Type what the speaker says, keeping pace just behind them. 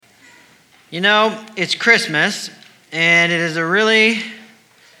You know, it's Christmas, and it is a really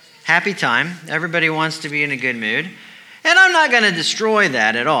happy time. Everybody wants to be in a good mood. And I'm not going to destroy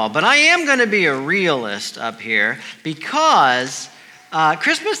that at all, but I am going to be a realist up here because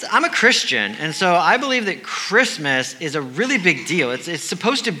Christmas, I'm a Christian, and so I believe that Christmas is a really big deal. It's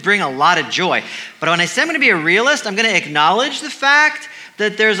supposed to bring a lot of joy. But when I say I'm going to be a realist, I'm going to acknowledge the fact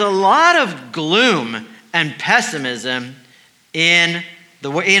that there's a lot of gloom and pessimism in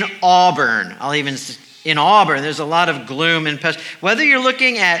Auburn. In Auburn, there's a lot of gloom and pessimism. Whether you're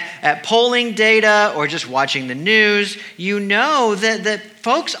looking at polling data or just watching the news, you know that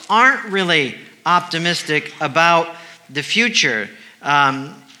folks aren't really optimistic about the future.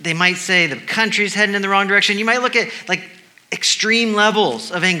 They might say the country's heading in the wrong direction. You might look at like extreme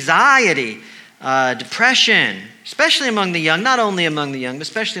levels of anxiety, depression, especially among the young, not only among the young, but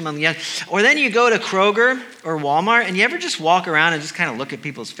especially among the young. Or then you go to Kroger or Walmart, and you ever just walk around and just kind of look at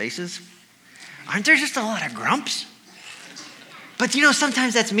people's faces? Aren't there just a lot of grumps? But you know,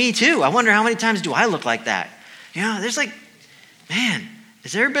 sometimes that's me too. I wonder how many times do I look like that? You know, there's like, man,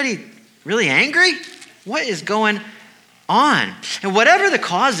 is everybody really angry? What is going on? And whatever the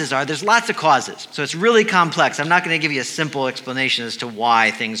causes are, there's lots of causes. So it's really complex. I'm not going to give you a simple explanation as to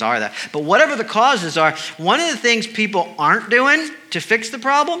why things are that. But whatever the causes are, one of the things people aren't doing to fix the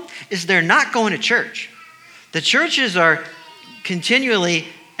problem is they're not going to church. The churches are continually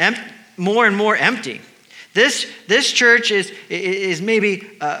more and more empty. This church is maybe,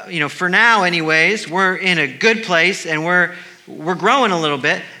 for now anyways, we're in a good place and we're growing a little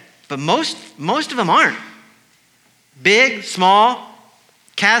bit, but most of them aren't. Big, small,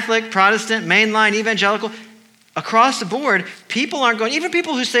 Catholic, Protestant, mainline, evangelical, across the board, people aren't going, even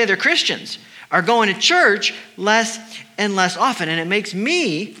people who say they're Christians are going to church less and less often. And it makes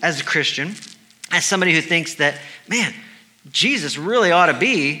me, as a Christian, as somebody who thinks that, man, Jesus really ought to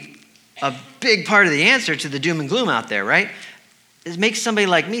be a big part of the answer to the doom and gloom out there, right? It makes somebody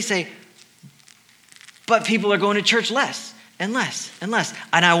like me say, but people are going to church less and less and less.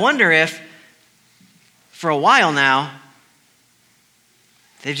 And I wonder if, for a while now,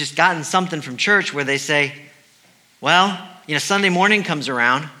 they've just gotten something from church where they say, well, Sunday morning comes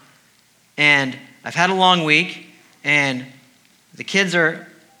around and I've had a long week and the kids are,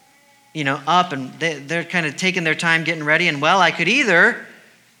 up and they're kind of taking their time getting ready. And well, I could either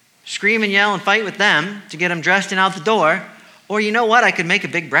scream and yell and fight with them to get them dressed and out the door, or you know what? I could make a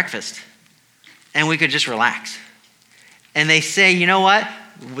big breakfast and we could just relax. And they say, you know what?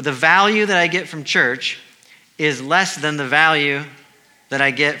 The value that I get from church is less than the value that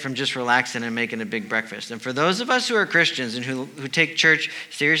I get from just relaxing and making a big breakfast. And for those of us who are Christians and who take church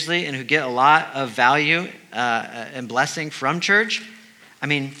seriously and who get a lot of value and blessing from church,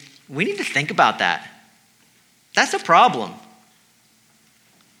 we need to think about that. That's a problem.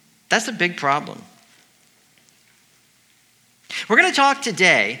 That's a big problem. We're going to talk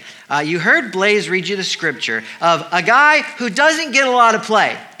today, you heard Blaze read you the scripture of a guy who doesn't get a lot of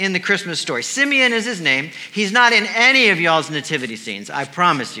play in the Christmas story. Simeon is his name. He's not in any of y'all's nativity scenes. I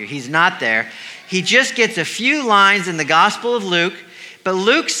promise you, he's not there. He just gets a few lines in the Gospel of Luke, but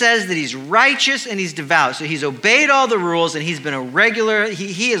Luke says that he's righteous and he's devout. So he's obeyed all the rules and he's been a regular,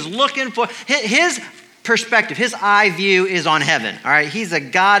 he is looking for, his perspective, his eye view is on heaven. All right, he's a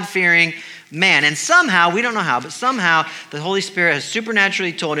God-fearing man. And somehow, we don't know how, but somehow the Holy Spirit has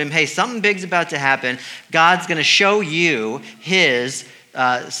supernaturally told him, hey, something big's about to happen. God's going to show you his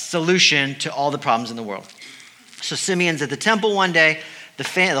solution to all the problems in the world. So Simeon's at the temple one day.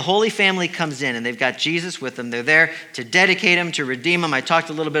 The Holy Family comes in and they've got Jesus with them. They're there to dedicate him, to redeem him. I talked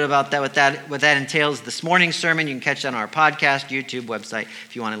a little bit about that, what that entails this morning's sermon. You can catch that on our podcast, YouTube, website,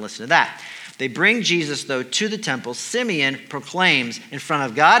 if you want to listen to that. They bring Jesus, though, to the temple. Simeon proclaims in front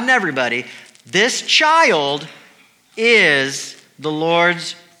of God and everybody, this child is the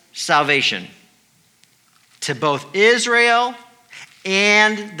Lord's salvation to both Israel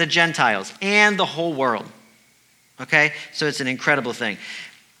and the Gentiles and the whole world. Okay? So it's an incredible thing.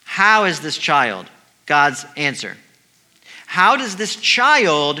 How is this child God's answer? How does this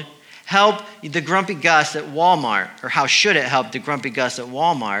child help the grumpy Gus at Walmart, or how should it help the grumpy Gus at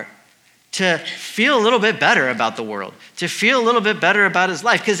Walmart to feel a little bit better about the world, to feel a little bit better about his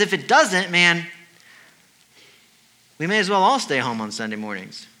life? Because if it doesn't, man, we may as well all stay home on Sunday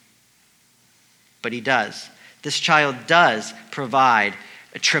mornings. But he does. This child does provide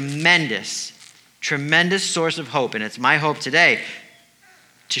a tremendous source of hope. And it's my hope today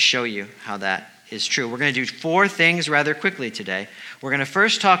to show you how that is true. We're going to do 4 things rather quickly today. We're going to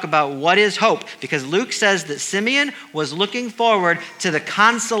first talk about what is hope, because Luke says that Simeon was looking forward to the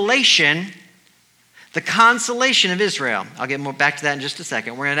consolation The consolation of Israel. I'll get more back to that in just a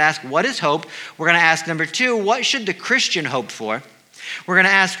second. We're going to ask, what is hope? We're going to ask, number 2, what should the Christian hope for? We're going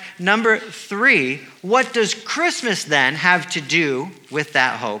to ask, number 3, what does Christmas then have to do with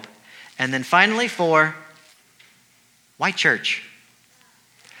that hope? And then finally, 4, why church?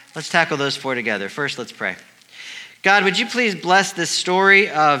 Let's tackle those 4 together. First, let's pray. God, would you please bless this story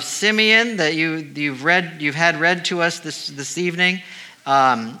of Simeon that you've had read to us this evening?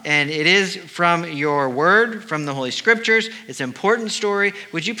 And it is from your word, from the Holy Scriptures. It's an important story.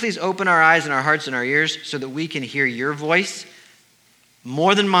 Would you please open our eyes and our hearts and our ears so that we can hear your voice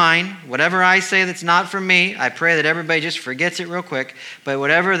more than mine? Whatever I say that's not from me, I pray that everybody just forgets it real quick. But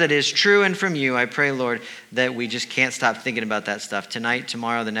whatever that is true and from you, I pray, Lord, that we just can't stop thinking about that stuff tonight,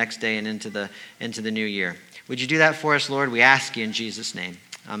 tomorrow, the next day, and into the new year. Would you do that for us, Lord? We ask you in Jesus' name.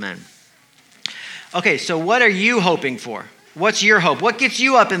 Amen. Okay, so what are you hoping for? What's your hope? What gets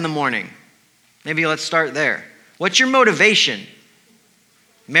you up in the morning? Maybe let's start there. What's your motivation?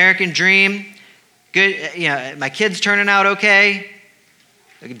 American dream? Good, my kid's turning out okay?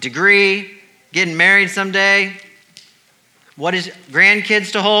 A degree? Getting married someday? What is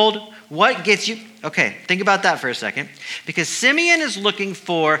grandkids to hold? What gets you? Okay, think about that for a second. Because Simeon is looking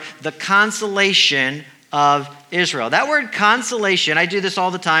for the consolation of Israel. That word consolation, I do this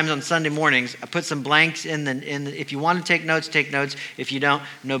all the time on Sunday mornings. I put some blanks in the if you want to take notes, take notes. If you don't,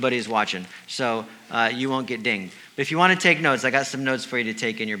 nobody's watching. So you won't get dinged. But if you want to take notes, I got some notes for you to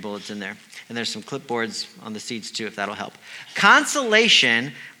take in your bullets in there. And there's some clipboards on the seats too, if that'll help.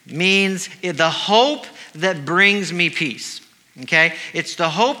 Consolation means the hope that brings me peace. Okay? It's the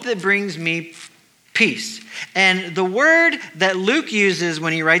hope that brings me peace. And the word that Luke uses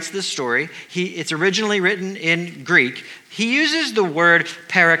when he writes this story, it's originally written in Greek. He uses the word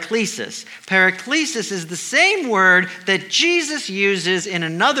paraklesis. Paraklesis is the same word that Jesus uses in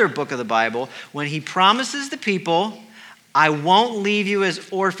another book of the Bible when he promises the people, I won't leave you as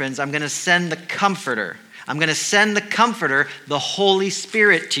orphans. I'm going to send the Comforter. I'm going to send the Comforter, the Holy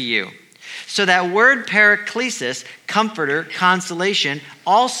Spirit, to you. So that word paraklesis, comforter, consolation,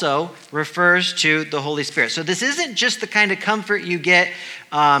 also refers to the Holy Spirit. So this isn't just the kind of comfort you get,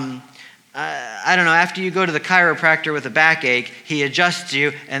 after you go to the chiropractor with a backache, he adjusts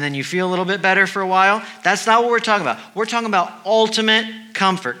you and then you feel a little bit better for a while. That's not what we're talking about. We're talking about ultimate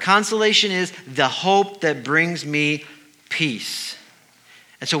comfort. Consolation is the hope that brings me peace.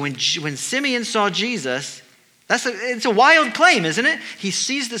 And so when Simeon saw Jesus, it's a wild claim, isn't it? He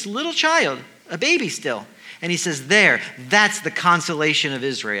sees this little child, a baby still, and he says, that's the consolation of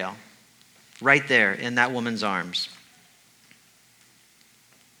Israel, right there in that woman's arms.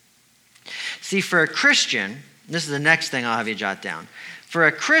 See, for a Christian, this is the next thing I'll have you jot down. For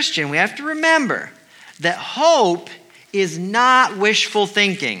a Christian, we have to remember that hope is not wishful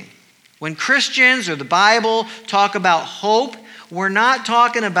thinking. When Christians or the Bible talk about hope, we're not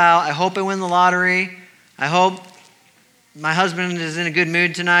talking about, I hope I win the lottery. I hope my husband is in a good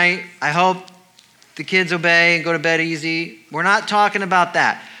mood tonight. I hope the kids obey and go to bed easy. We're not talking about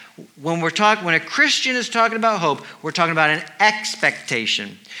that. When a Christian is talking about hope, we're talking about an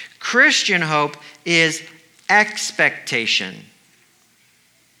expectation. Christian hope is expectation.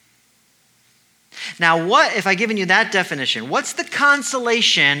 Now, what if I've given you that definition? What's the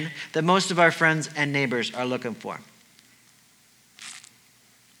consolation that most of our friends and neighbors are looking for?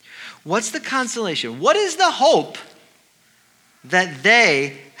 What's the consolation? What is the hope that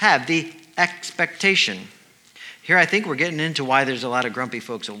they have, the expectation? Here I think we're getting into why there's a lot of grumpy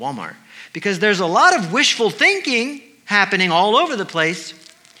folks at Walmart. Because there's a lot of wishful thinking happening all over the place.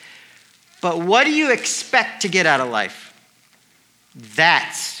 But what do you expect to get out of life?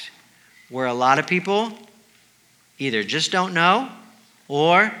 That's where a lot of people either just don't know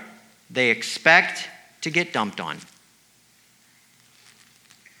or they expect to get dumped on.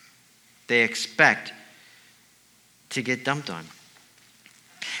 They expect to get dumped on.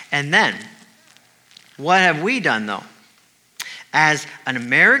 And then, what have we done though? As an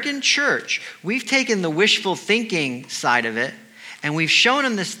American church, we've taken the wishful thinking side of it and we've shown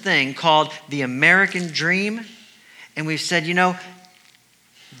them this thing called the American dream. And we've said,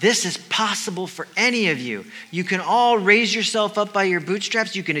 this is possible for any of you. You can all raise yourself up by your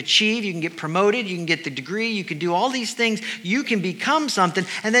bootstraps. You can achieve. You can get promoted. You can get the degree. You can do all these things. You can become something.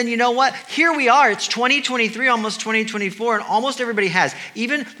 And then you know what? Here we are. It's 2023, almost 2024, and almost everybody has.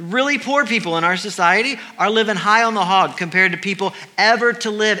 Even really poor people in our society are living high on the hog compared to people ever to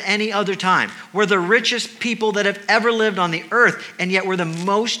live any other time. We're the richest people that have ever lived on the earth, and yet we're the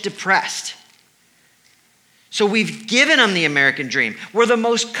most depressed. So we've given them the American dream. We're the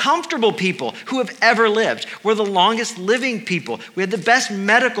most comfortable people who have ever lived. We're the longest living people. We have the best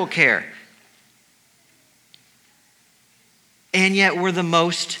medical care. And yet we're the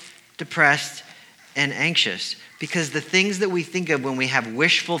most depressed and anxious because the things that we think of when we have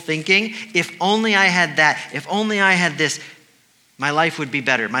wishful thinking, if only I had that, if only I had this, my life would be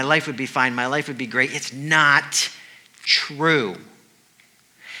better, my life would be fine, my life would be great. It's not true.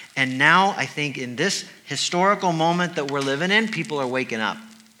 And now I think in this historical moment that we're living in, people are waking up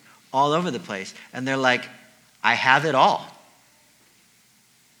all over the place. And they're like, I have it all.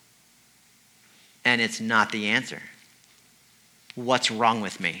 And it's not the answer. What's wrong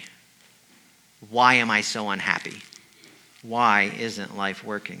with me? Why am I so unhappy? Why isn't life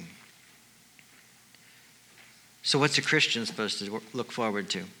working? So what's a Christian supposed to look forward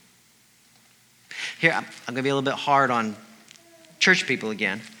to? Here, I'm going to be a little bit hard on church people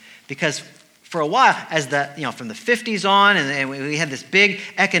again, because for a while, as from the 50s on, and we had this big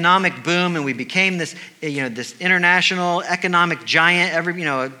economic boom, and we became this, this international economic giant.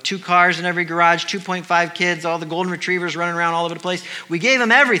 2 cars in every garage, 2.5 kids, all the golden retrievers running around all over the place. We gave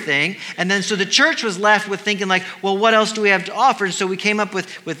them everything, and then so the church was left with thinking like, well, what else do we have to offer? And so we came up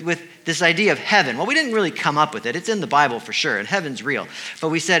with this idea of heaven. Well, we didn't really come up with it. It's in the Bible for sure, and heaven's real. But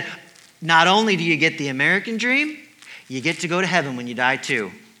we said, not only do you get the American dream, you get to go to heaven when you die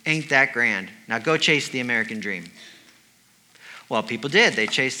too. Ain't that grand? Now go chase the American dream. Well, people did. They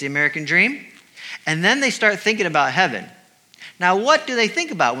chased the American dream, and then they start thinking about heaven. Now, what do they think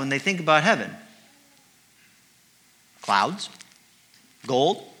about when they think about heaven? Clouds?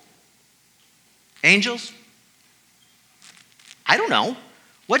 Gold? Angels? I don't know.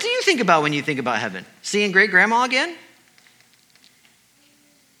 What do you think about when you think about heaven? Seeing great grandma again?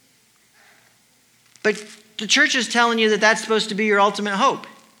 But the church is telling you that that's supposed to be your ultimate hope.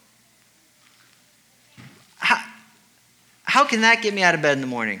 How can that get me out of bed in the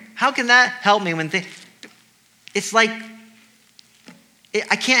morning? How can that help me when it's like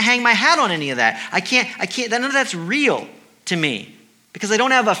I can't hang my hat on any of that. I can't, none of that's real to me because I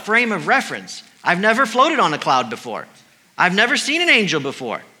don't have a frame of reference. I've never floated on a cloud before. I've never seen an angel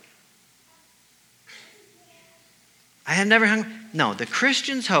before. I have never hung. No, the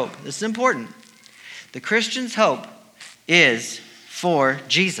Christian's hope, this is important. The Christian's hope is for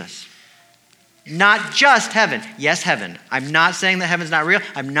Jesus. Not just heaven. Yes, heaven. I'm not saying that heaven's not real.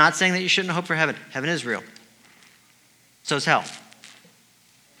 I'm not saying that you shouldn't hope for heaven. Heaven is real. So is hell.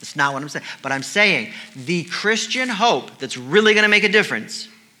 That's not what I'm saying. But I'm saying the Christian hope that's really going to make a difference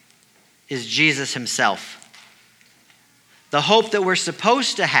is Jesus himself. The hope that we're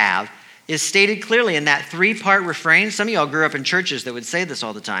supposed to have is stated clearly in that 3-part refrain. Some of y'all grew up in churches that would say this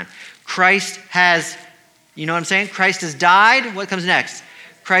all the time. Christ has, you know what I'm saying? Christ has died. What comes next?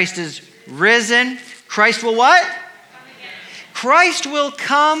 Christ is risen. Christ will what? Christ will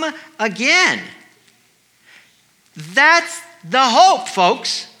come again. That's the hope,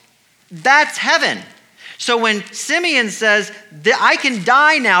 folks. That's heaven. So when Simeon says, I can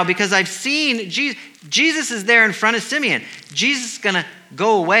die now because I've seen Jesus, Jesus is there in front of Simeon. Jesus is going to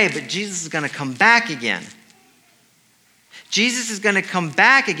go away, but Jesus is going to come back again. Jesus is going to come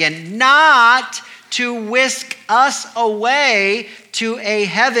back again, not to whisk us away to a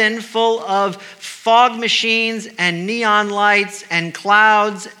heaven full of fog machines and neon lights and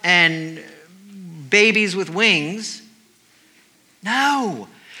clouds and babies with wings. No,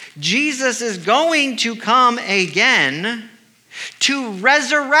 Jesus is going to come again to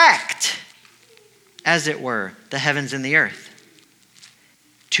resurrect, as it were, the heavens and the earth,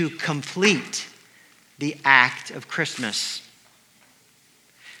 to complete the act of Christmas.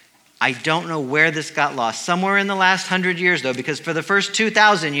 I don't know where this got lost. Somewhere in the last 100 years, though, because for the first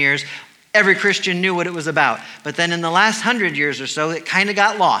 2,000 years, every Christian knew what it was about. But then in the last 100 years or so, it kind of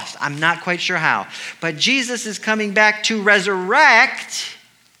got lost. I'm not quite sure how. But Jesus is coming back to resurrect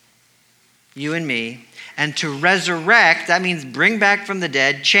you and me. And to resurrect, that means bring back from the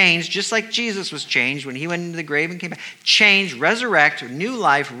dead, change, just like Jesus was changed when he went into the grave and came back. Change, resurrect, new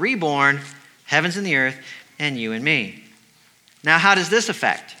life, reborn, heavens and the earth, and you and me. Now, how does this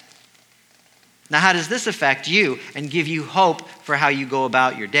affect? Now, how does this affect you and give you hope for how you go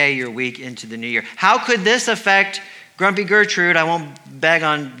about your day, your week, into the new year? How could this affect Grumpy Gertrude? I won't beg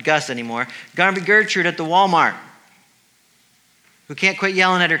on Gus anymore. Grumpy Gertrude at the Walmart, who can't quit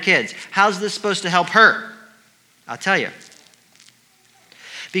yelling at her kids. How's this supposed to help her? I'll tell you.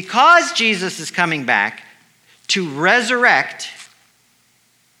 Because Jesus is coming back to resurrect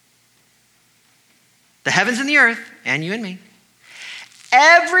the heavens and the earth, and you and me,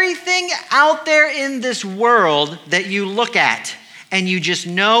 everything out there in this world that you look at and you just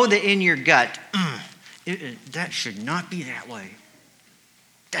know that in your gut, that should not be that way.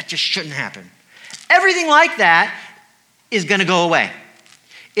 That just shouldn't happen. Everything like that is going to go away.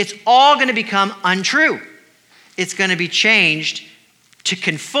 It's all going to become untrue. it's going to be changed to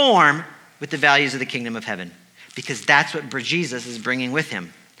conform with the values of the kingdom of heaven, because that's what Jesus is bringing with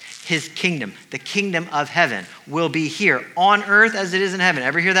him. His kingdom, the kingdom of heaven, will be here on earth as it is in heaven.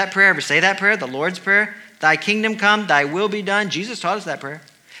 Ever hear that prayer? Ever say that prayer? The Lord's Prayer? Thy kingdom come, thy will be done. Jesus taught us that prayer.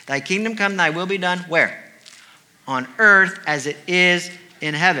 Thy kingdom come, thy will be done. Where? On earth as it is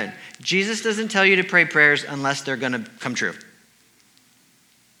in heaven. Jesus doesn't tell you to pray prayers unless they're going to come true.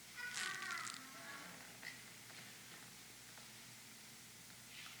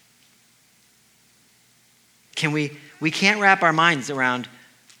 We can't wrap our minds around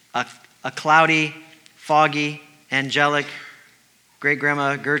a cloudy, foggy, angelic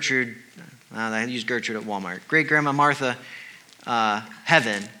great-grandma Gertrude, I use Gertrude at Walmart, great-grandma Martha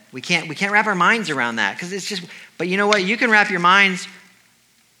heaven. We can't wrap our minds around that, because it's just, but you know what? You can wrap your minds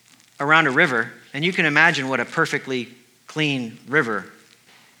around a river, and you can imagine what a perfectly clean river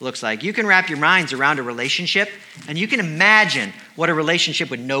looks like. You can wrap your minds around a relationship, and you can imagine what a relationship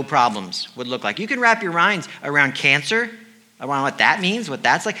with no problems would look like. You can wrap your minds around cancer, around what that means, what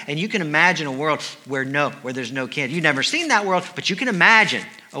that's like, and you can imagine a world where there's no cancer. You've never seen that world, but you can imagine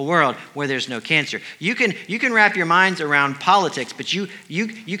a world where there's no cancer. You can wrap your minds around politics, but you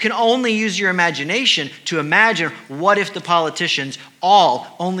can only use your imagination to imagine what if the politicians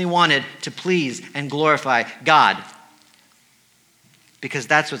all only wanted to please and glorify God. Because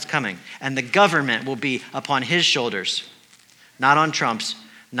that's what's coming. And the government will be upon his shoulders. Not on Trump's,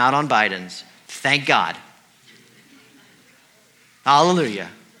 not on Biden's. Thank God. Hallelujah.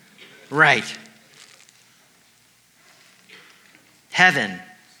 Right. Heaven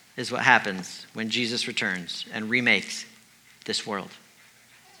is what happens when Jesus returns and remakes this world.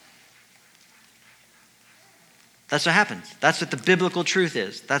 That's what happens. That's what the biblical truth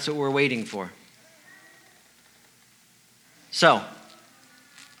is. That's what we're waiting for. So,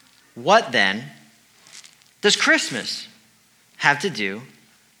 what then does Christmas have to do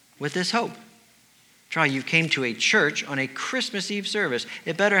with this hope? Try, you came to a church on a Christmas Eve service.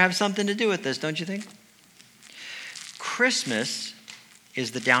 It better have something to do with this, don't you think? Christmas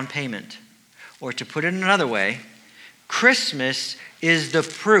is the down payment. Or to put it another way, Christmas is the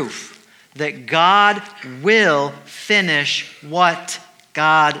proof that God will finish what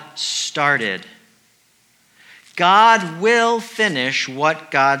God started. God will finish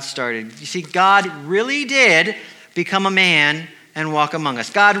what God started. You see, God really did become a man and walk among us.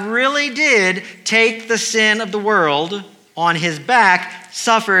 God really did take the sin of the world on his back,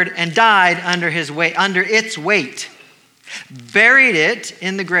 suffered and died under its weight, buried it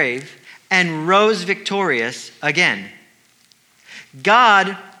in the grave, and rose victorious again.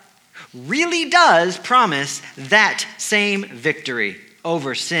 God really does promise that same victory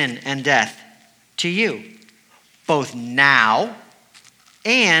over sin and death to you, both now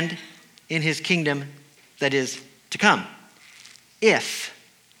and in his kingdom that is to come, if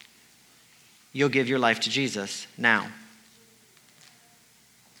you'll give your life to Jesus now.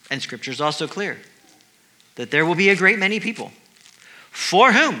 And Scripture is also clear that there will be a great many people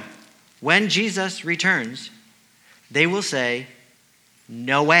for whom, when Jesus returns, they will say,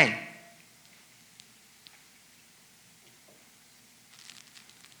 "No way."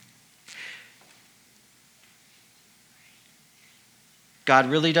 God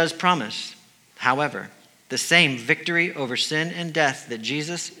really does promise, however, the same victory over sin and death that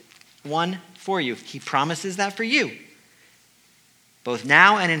Jesus won for you. He promises that for you, both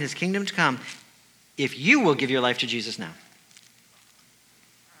now and in his kingdom to come, if you will give your life to Jesus now.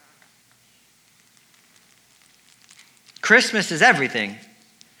 Christmas is everything,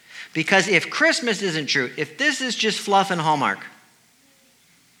 because if Christmas isn't true, if this is just fluff and Hallmark,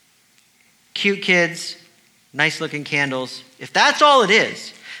 cute kids, nice looking candles, if that's all it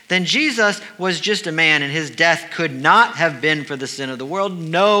is, then Jesus was just a man, and his death could not have been for the sin of the world.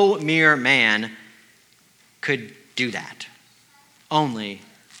 No mere man could do that. Only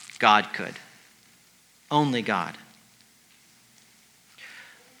God could. Only God.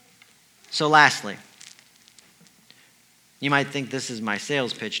 So lastly, you might think this is my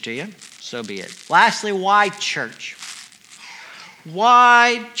sales pitch to you. So be it. Lastly, why church?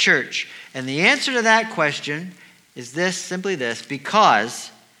 Why church? And the answer to that question is this, simply this: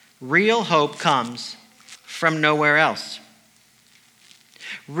 because real hope comes from nowhere else.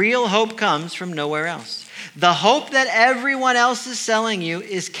 Real hope comes from nowhere else. The hope that everyone else is selling you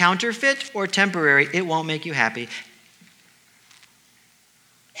is counterfeit or temporary. It won't make you happy.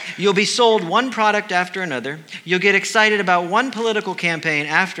 You'll be sold one product after another. You'll get excited about one political campaign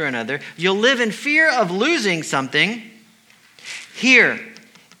after another. You'll live in fear of losing something. Here,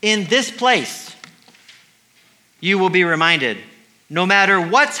 in this place, you will be reminded, no matter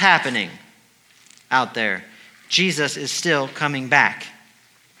what's happening out there, Jesus is still coming back.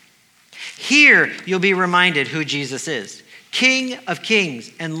 Here, you'll be reminded who Jesus is. King of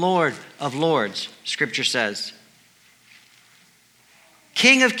kings and Lord of lords, Scripture says.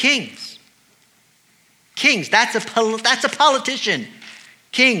 King of kings. Kings, that's a politician.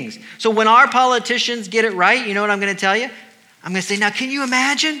 Kings. So when our politicians get it right, you know what I'm going to tell you? I'm going to say, now can you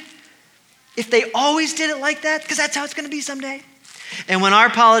imagine if they always did it like that? Because that's how it's going to be someday. And when our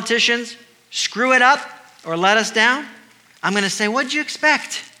politicians screw it up or let us down, I'm going to say, what'd you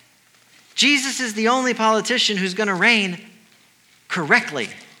expect? Jesus is the only politician who's going to reign correctly,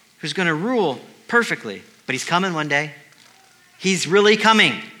 who's going to rule perfectly. But he's coming one day. He's really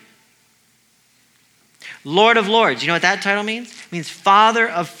coming. Lord of Lords. You know what that title means? It means Father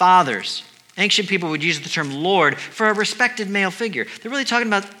of Fathers. Ancient people would use the term Lord for a respected male figure. They're really talking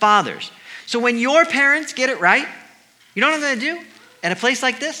about fathers. So when your parents get it right, you know what I'm going to do? At a place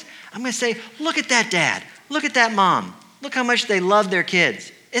like this, I'm going to say, look at that dad. Look at that mom. Look how much they love their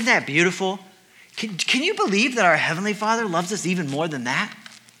kids. Isn't that beautiful? Can you believe that our Heavenly Father loves us even more than that?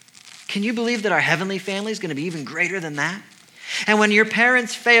 Can you believe that our heavenly family is going to be even greater than that? And when your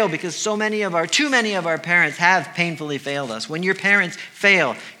parents fail, because too many of our parents have painfully failed us. When your parents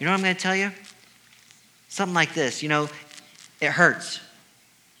fail, you know what I'm going to tell you? Something like this, it hurts.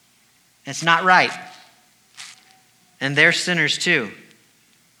 It's not right. And they're sinners too.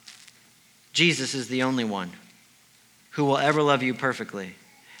 Jesus is the only one who will ever love you perfectly.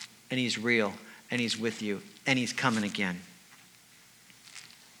 And he's real, and he's with you, and he's coming again.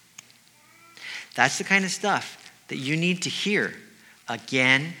 That's the kind of stuff that you need to hear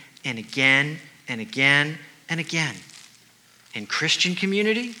again and again and again and again. In Christian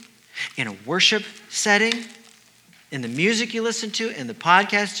community, in a worship setting, in the music you listen to, in the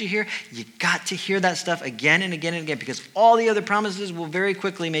podcasts you hear, you got to hear that stuff again and again and again, because all the other promises will very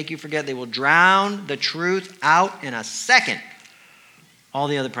quickly make you forget. They will drown the truth out in a second. All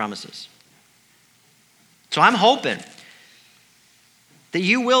the other promises. So I'm hoping that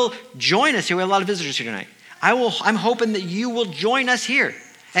you will join us here. We have a lot of visitors here tonight. I'm hoping that you will join us here.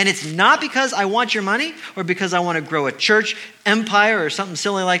 And it's not because I want your money or because I want to grow a church empire or something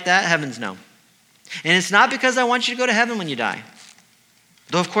silly like that. Heavens no. And it's not because I want you to go to heaven when you die.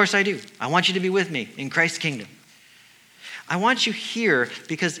 Though of course I do. I want you to be with me in Christ's kingdom. I want you here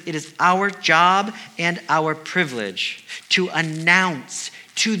because it is our job and our privilege to announce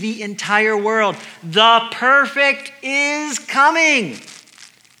to the entire world, the perfect is coming.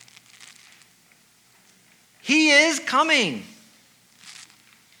 He is coming.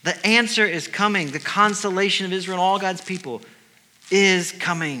 The answer is coming. The consolation of Israel and all God's people is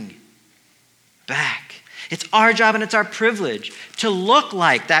coming back. It's our job and it's our privilege to look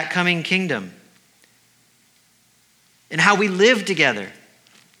like that coming kingdom. And how we live together.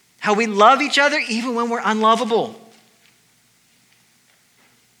 How we love each other even when we're unlovable.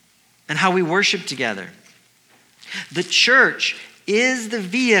 And how we worship together. The church is the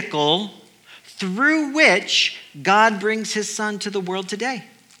vehicle through which God brings his son to the world today.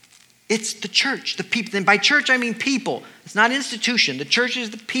 It's the church, the people. And by church, I mean people. It's not institution. The church is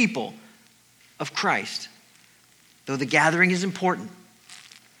the people of Christ. Though the gathering is important.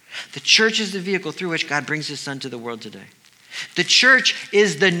 The church is the vehicle through which God brings his son to the world today. The church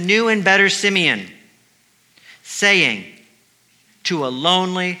is the new and better Simeon, saying to a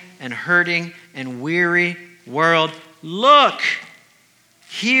lonely and hurting and weary world, look,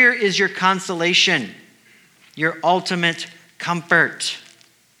 here is your consolation, your ultimate comfort.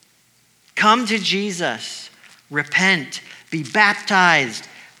 Come to Jesus, repent, be baptized,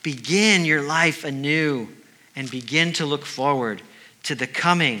 begin your life anew, and begin to look forward to the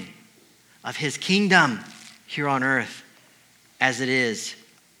coming of his kingdom here on earth as it is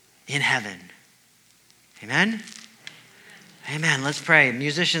in heaven. Amen? Amen. Let's pray.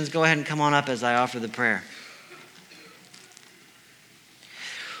 Musicians, go ahead and come on up as I offer the prayer.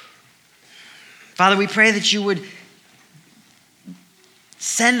 Father, we pray that you would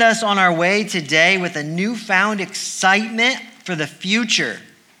send us on our way today with a newfound excitement for the future.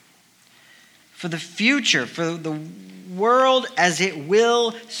 For the future, for the world as it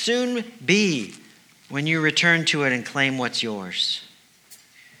will soon be when you return to it and claim what's yours.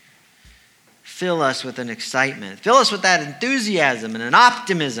 Fill us with an excitement. Fill us with that enthusiasm and an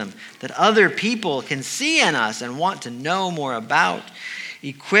optimism that other people can see in us and want to know more about.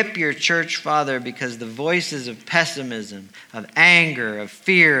 Equip your church, Father, because the voices of pessimism, of anger, of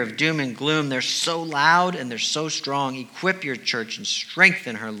fear, of doom and gloom, they're so loud and they're so strong. Equip your church and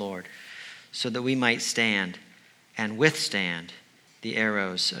strengthen her, Lord, so that we might stand and withstand the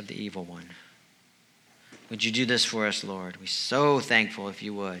arrows of the evil one. Would you do this for us, Lord? We're so thankful if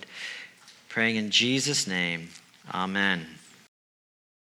you would. Praying in Jesus' name, Amen.